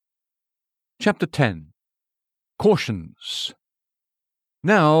Chapter 10. Cautions.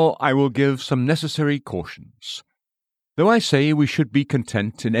 Now I will give some necessary cautions. Though I say we should be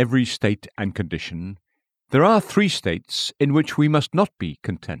content in every state and condition, there are 3 states in which we must not be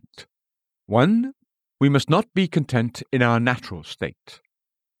content. 1. We must not be content in our natural state.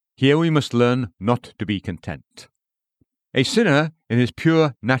 Here we must learn not to be content. A sinner in his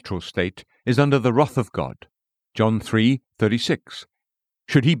pure natural state is under the wrath of God. John 3:36.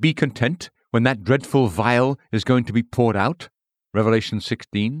 Should he be content when that dreadful vial is going to be poured out? Revelation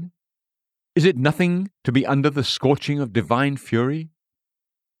 16. Is it nothing to be under the scorching of divine fury?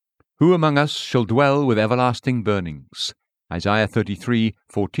 Who among us shall dwell with everlasting burnings? Isaiah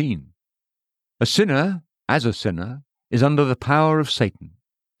 33:14. A sinner, as a sinner, is under the power of Satan.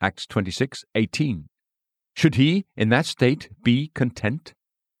 Acts 26:18. Should he, in that state, be content?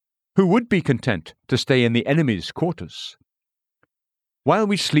 Who would be content to stay in the enemy's quarters? While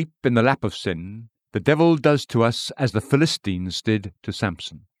we sleep in the lap of sin, the devil does to us as the Philistines did to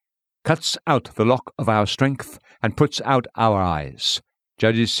Samson, cuts out the lock of our strength and puts out our eyes.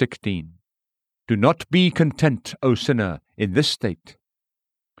 Judges 16. Do not be content, O sinner, in this state.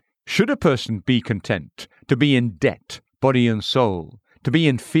 Should a person be content to be in debt, body and soul, to be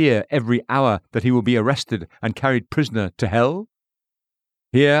in fear every hour that he will be arrested and carried prisoner to hell?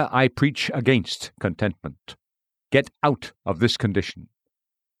 Here I preach against contentment. Get out of this condition.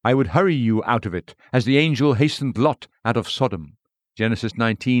 I would hurry you out of it, as the angel hastened Lot out of Sodom. Genesis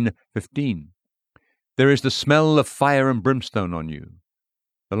 19:15. There is the smell of fire and brimstone on you.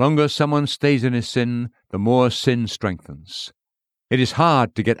 The longer someone stays in his sin, the more sin strengthens. It is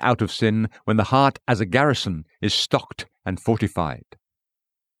hard to get out of sin when the heart as a garrison is stocked and fortified.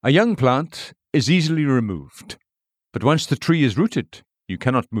 A young plant is easily removed, but once the tree is rooted, you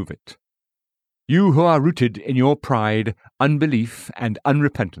cannot move it. You who are rooted in your pride, unbelief, and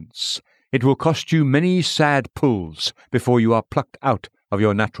unrepentance, it will cost you many sad pulls before you are plucked out of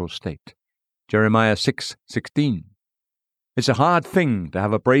your natural state. Jeremiah 6:16. It's a hard thing to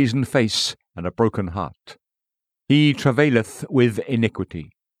have a brazen face and a broken heart. He travaileth with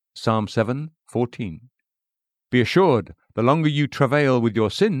iniquity. Psalm 7:14. Be assured, the longer you travail with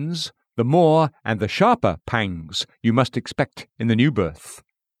your sins, the more and the sharper pangs you must expect in the new birth.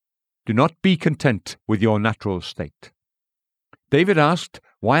 Do not be content with your natural state. David asked,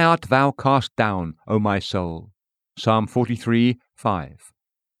 Why art thou cast down, O my soul? Psalm 43:5.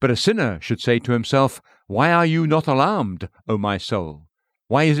 But a sinner should say to himself, Why are you not alarmed, O my soul?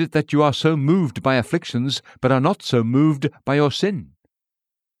 Why is it that you are so moved by afflictions, but are not so moved by your sin?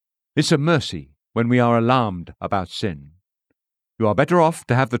 It's a mercy when we are alarmed about sin. You are better off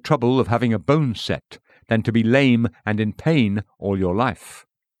to have the trouble of having a bone set than to be lame and in pain all your life.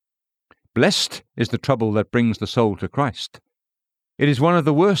 Blessed is the trouble that brings the soul to Christ. It is one of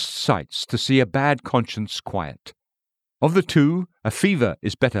the worst sights to see a bad conscience quiet. Of the 2, a fever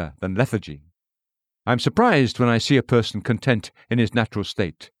is better than lethargy. I am surprised when I see a person content in his natural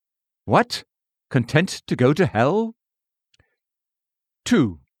state. What? Content to go to hell?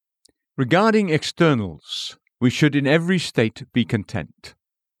 2. Regarding externals, we should in every state be content,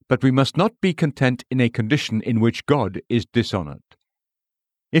 but we must not be content in a condition in which God is dishonored.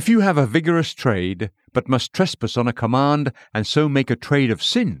 If you have a vigorous trade, but must trespass on a command and so make a trade of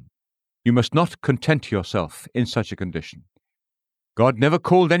sin, you must not content yourself in such a condition. God never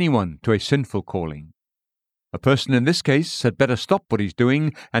called anyone to a sinful calling. A person in this case had better stop what he's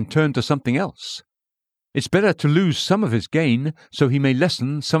doing and turn to something else. It's better to lose some of his gain so he may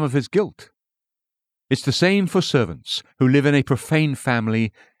lessen some of his guilt. It's the same for servants who live in a profane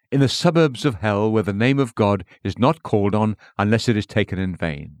family in the suburbs of hell where the name of God is not called on unless it is taken in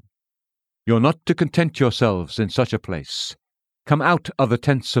vain. You're not to content yourselves in such a place. Come out of the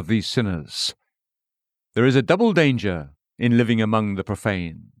tents of these sinners. There is a double danger in living among the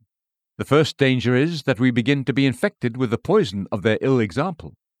profane. The first danger is that we begin to be infected with the poison of their ill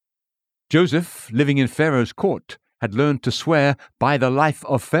example. Joseph, living in Pharaoh's court, had learned to swear by the life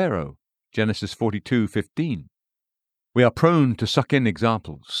of Pharaoh. Genesis 42:15. We are prone to suck in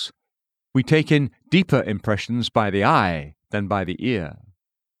examples. We take in deeper impressions by the eye than by the ear.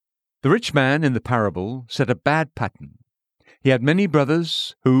 The rich man in the parable set a bad pattern. He had many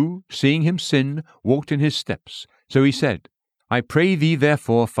brothers who, seeing him sin, walked in his steps. So he said, I pray thee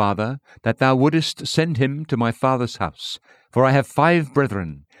therefore, Father, that thou wouldest send him to my father's house, for I have 5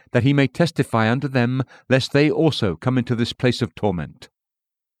 brethren, that he may testify unto them, lest they also come into this place of torment.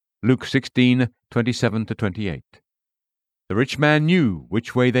 Luke 16:27-28. The rich man knew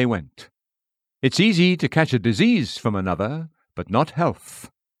which way they went. It's easy to catch a disease from another, but not health.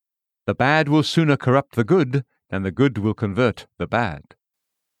 The bad will sooner corrupt the good than the good will convert the bad.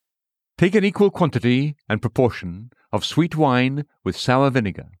 Take an equal quantity and proportion of sweet wine with sour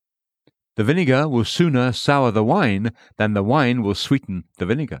vinegar. The vinegar will sooner sour the wine than the wine will sweeten the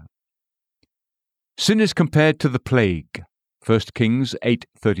vinegar. Sin is compared to the plague, 1 Kings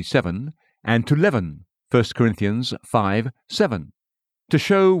 8:37, and to leaven, 1 Corinthians 5:7, to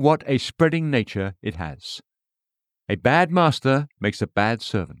show what a spreading nature it has. A bad master makes a bad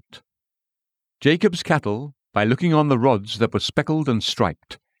servant. Jacob's cattle, by looking on the rods that were speckled and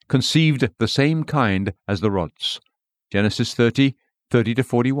striped, conceived the same kind as the rods. Genesis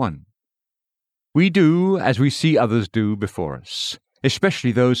 30:30-41. We do as we see others do before us,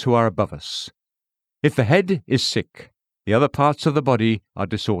 especially those who are above us. If the head is sick, the other parts of the body are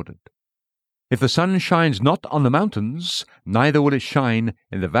disordered. If the sun shines not on the mountains, neither will it shine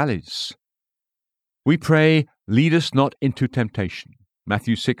in the valleys. We pray, lead us not into temptation.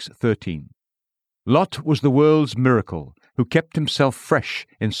 Matthew 6:13. Lot was the world's miracle, who kept himself fresh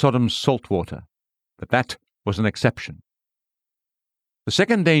in Sodom's salt water, but that was an exception. The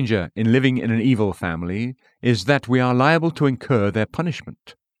second danger in living in an evil family is that we are liable to incur their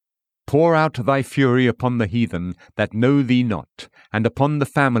punishment. Pour out thy fury upon the heathen that know thee not, and upon the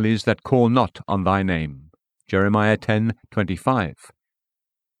families that call not on thy name. Jeremiah 10:25.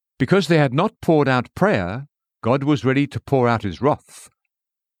 Because they had not poured out prayer, God was ready to pour out his wrath.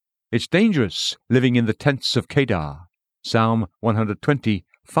 It's dangerous living in the tents of Kedar. Psalm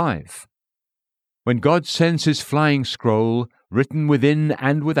 120:5. When God sends his flying scroll, written within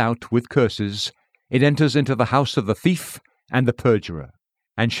and without with curses, it enters into the house of the thief and the perjurer,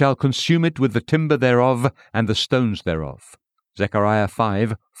 and shall consume it with the timber thereof and the stones thereof. Zechariah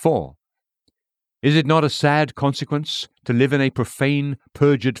 5:4. Is it not a sad consequence to live in a profane,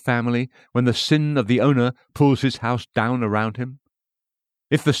 perjured family when the sin of the owner pulls his house down around him?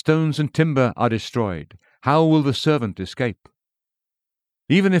 If the stones and timber are destroyed, how will the servant escape?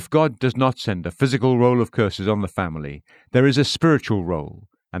 Even if God does not send a physical roll of curses on the family, there is a spiritual roll,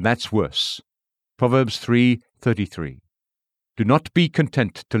 and that's worse. Proverbs 3:33. Do not be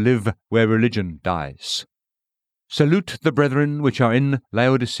content to live where religion dies. Salute the brethren which are in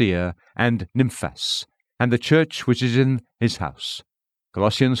Laodicea and Nymphas, and the church which is in his house.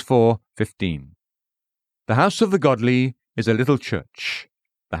 Colossians 4:15. The house of the godly is a little church,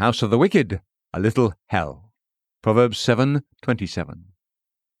 the house of the wicked a little hell. Proverbs 7:27.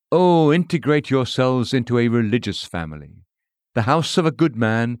 Oh, integrate yourselves into a religious family. The house of a good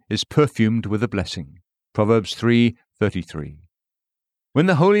man is perfumed with a blessing. Proverbs 3:33. When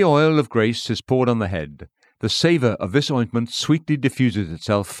the holy oil of grace is poured on the head, the savour of this ointment sweetly diffuses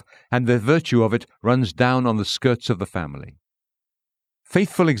itself, and the virtue of it runs down on the skirts of the family.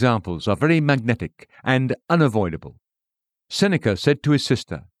 Faithful examples are very magnetic and unavoidable. Seneca said to his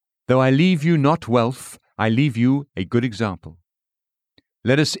sister, "Though I leave you not wealth, I leave you a good example."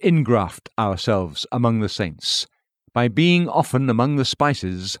 Let us ingraft ourselves among the saints. By being often among the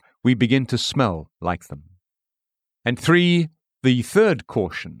spices, we begin to smell like them. And 3, the third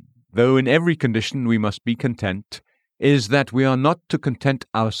caution, though in every condition we must be content, is that we are not to content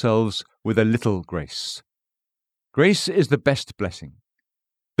ourselves with a little grace. Grace is the best blessing.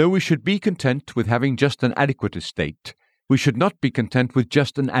 Though we should be content with having just an adequate estate, we should not be content with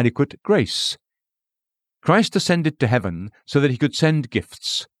just an adequate grace. Christ ascended to heaven so that he could send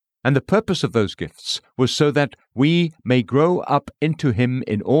gifts, and the purpose of those gifts was so that we may grow up into him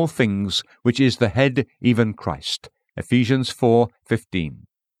in all things, which is the head, even Christ. Ephesians 4:15.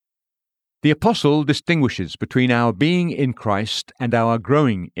 The apostle distinguishes between our being in Christ and our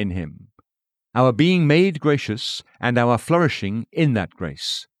growing in him, our being made gracious and our flourishing in that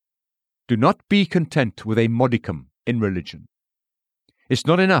grace. Do not be content with a modicum in religion. It's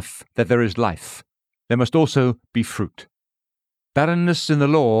not enough that there is life. There must also be fruit. Barrenness in the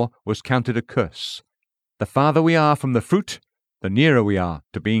law was counted a curse. The farther we are from the fruit, the nearer we are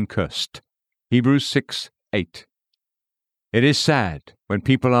to being cursed. Hebrews 6:8. It is sad when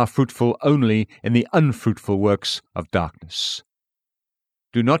people are fruitful only in the unfruitful works of darkness.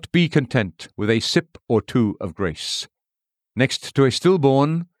 Do not be content with a sip or two of grace. Next to a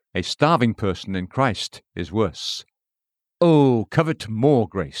stillborn, a starving person in Christ is worse. Oh, covet more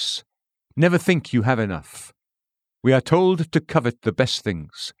grace. Never think you have enough. We are told to covet the best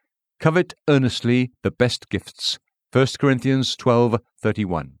things. Covet earnestly the best gifts. 1 Corinthians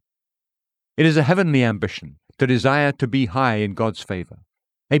 12:31. It is a heavenly ambition to desire to be high in God's favour,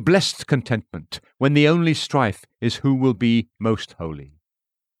 a blessed contentment when the only strife is who will be most holy.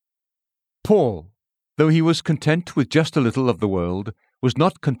 Paul, though he was content with just a little of the world, was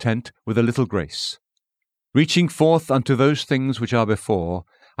not content with a little grace. Reaching forth unto those things which are before,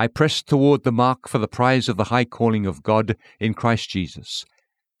 I press toward the mark for the prize of the high calling of God in Christ Jesus.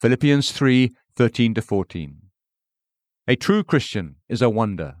 Philippians 3:13-14. A true Christian is a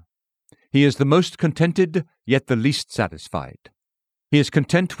wonder. He is the most contented, yet the least satisfied. He is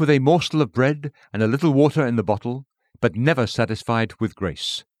content with a morsel of bread and a little water in the bottle, but never satisfied with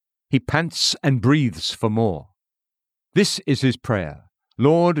grace. He pants and breathes for more. This is his prayer: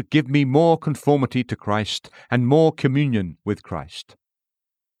 Lord, give me more conformity to Christ and more communion with Christ.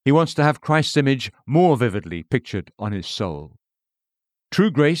 He wants to have Christ's image more vividly pictured on his soul. True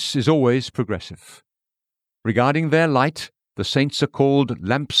grace is always progressive. Regarding their light, the saints are called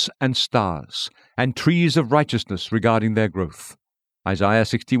lamps and stars, and trees of righteousness regarding their growth. Isaiah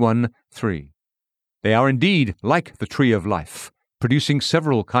 61:3. They are indeed like the tree of life, producing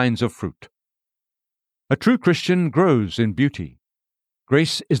several kinds of fruit. A true Christian grows in beauty.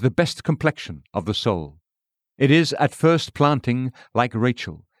 Grace is the best complexion of the soul. It is at first planting, like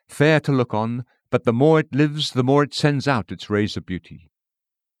Rachel, fair to look on, but the more it lives, the more it sends out its rays of beauty.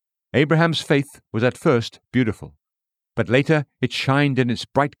 Abraham's faith was at first beautiful, but later it shined in its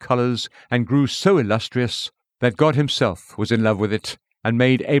bright colors and grew so illustrious that God himself was in love with it and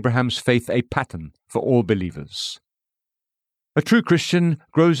made Abraham's faith a pattern for all believers. A true Christian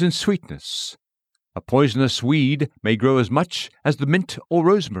grows in sweetness. A poisonous weed may grow as much as the mint or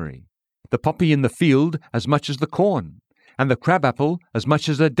rosemary, the poppy in the field as much as the corn, and the crabapple as much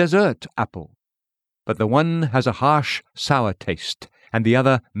as a desert apple. But the one has a harsh, sour taste, and the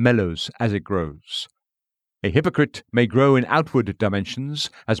other mellows as it grows. A hypocrite may grow in outward dimensions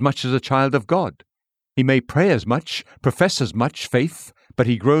as much as a child of God. He may pray as much, profess as much faith, but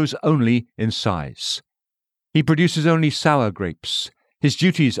he grows only in size. He produces only sour grapes. His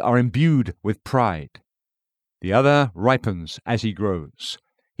duties are imbued with pride. The other ripens as he grows.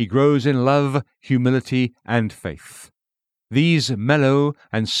 He grows in love, humility, and faith. These mellow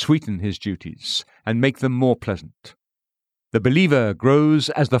and sweeten his duties, and make them more pleasant. The believer grows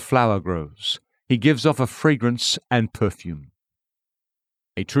as the flower grows. He gives off a fragrance and perfume.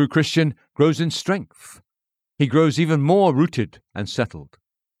 A true Christian grows in strength. He grows even more rooted and settled.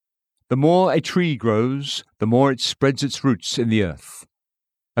 The more a tree grows, the more it spreads its roots in the earth.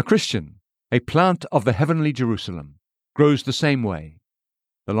 A Christian, a plant of the heavenly Jerusalem, grows the same way.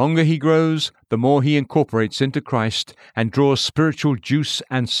 The longer he grows, the more he incorporates into Christ and draws spiritual juice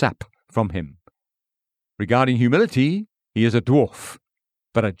and sap from him. Regarding humility, he is a dwarf,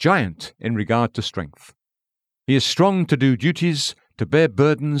 but a giant in regard to strength. He is strong to do duties, to bear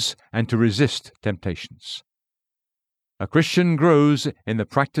burdens, and to resist temptations. A Christian grows in the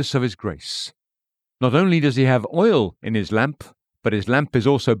practice of his grace. Not only does he have oil in his lamp, but his lamp is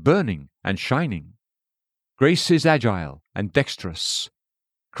also burning and shining. Grace is agile and dexterous.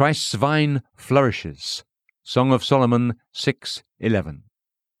 Christ's vine flourishes. Song of Solomon 6:11.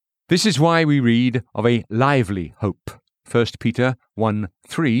 This is why we read of a lively hope, 1 Peter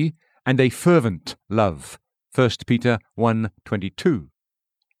 1:3, and a fervent love, 1 Peter 1:22.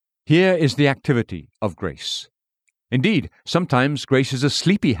 Here is the activity of grace. Indeed, sometimes grace is a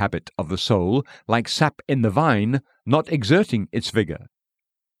sleepy habit of the soul, like sap in the vine, not exerting its vigor.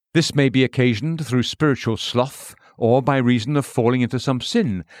 This may be occasioned through spiritual sloth or by reason of falling into some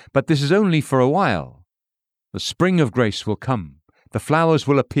sin, but this is only for a while. The spring of grace will come, the flowers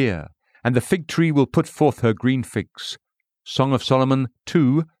will appear, and the fig tree will put forth her green figs. Song of Solomon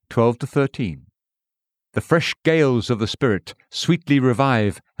 2:12-13. The fresh gales of the Spirit sweetly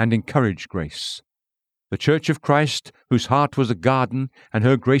revive and encourage grace. The Church of Christ, whose heart was a garden, and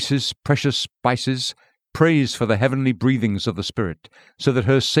her graces precious spices, prays for the heavenly breathings of the Spirit, so that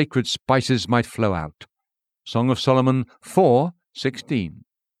her sacred spices might flow out. Song of Solomon 4:16.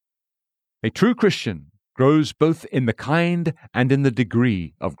 A true Christian grows both in the kind and in the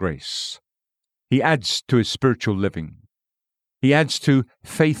degree of grace. He adds to his spiritual living. He adds to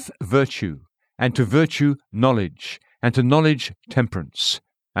faith virtue, and to virtue knowledge, and to knowledge temperance,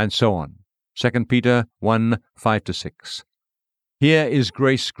 and so on. 2 Peter 1:5-6. Here is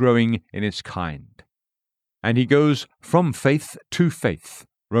grace growing in its kind. And he goes from faith to faith.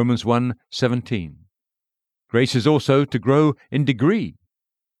 Romans 1:17. Grace is also to grow in degree.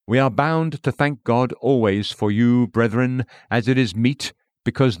 We are bound to thank God always for you, brethren, as it is meet,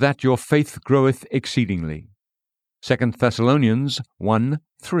 because that your faith groweth exceedingly. 2 Thessalonians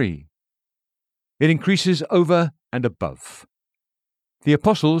 1:3. It increases over and above. The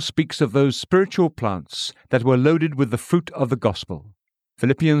Apostle speaks of those spiritual plants that were loaded with the fruit of the gospel.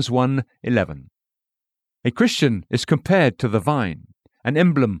 Philippians 1:11. A Christian is compared to the vine, an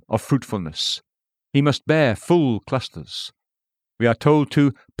emblem of fruitfulness. He must bear full clusters. We are told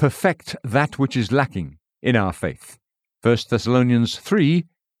to perfect that which is lacking in our faith. 1 Thessalonians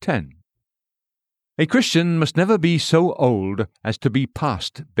 3:10. A Christian must never be so old as to be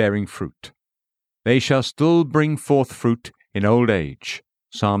past bearing fruit. They shall still bring forth fruit in old age.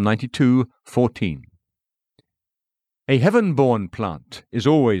 Psalm 92:14. A heaven-born plant is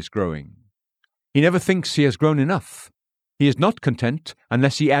always growing. He never thinks he has grown enough. He is not content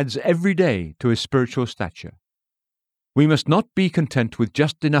unless he adds every day to his spiritual stature. We must not be content with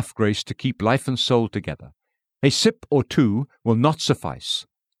just enough grace to keep life and soul together. A sip or two will not suffice.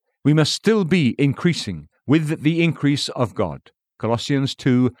 We must still be increasing with the increase of God. Colossians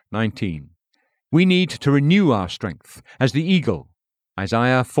 2:19. We need to renew our strength as the eagle.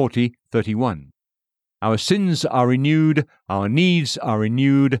 Isaiah 40:31. Our sins are renewed, our needs are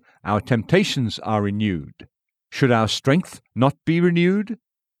renewed, our temptations are renewed. Should our strength not be renewed?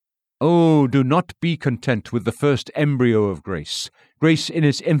 Oh, do not be content with the first embryo of grace, grace in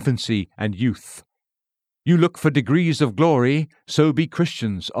its infancy and youth. You look for degrees of glory, so be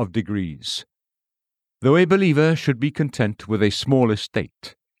Christians of degrees. Though a believer should be content with a small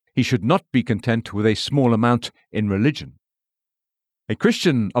estate, he should not be content with a small amount in religion. A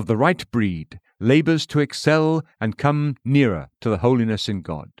Christian of the right breed labors to excel and come nearer to the holiness in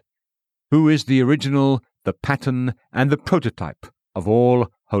God, who is the original, the pattern, and the prototype of all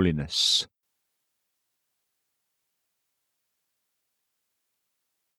holiness.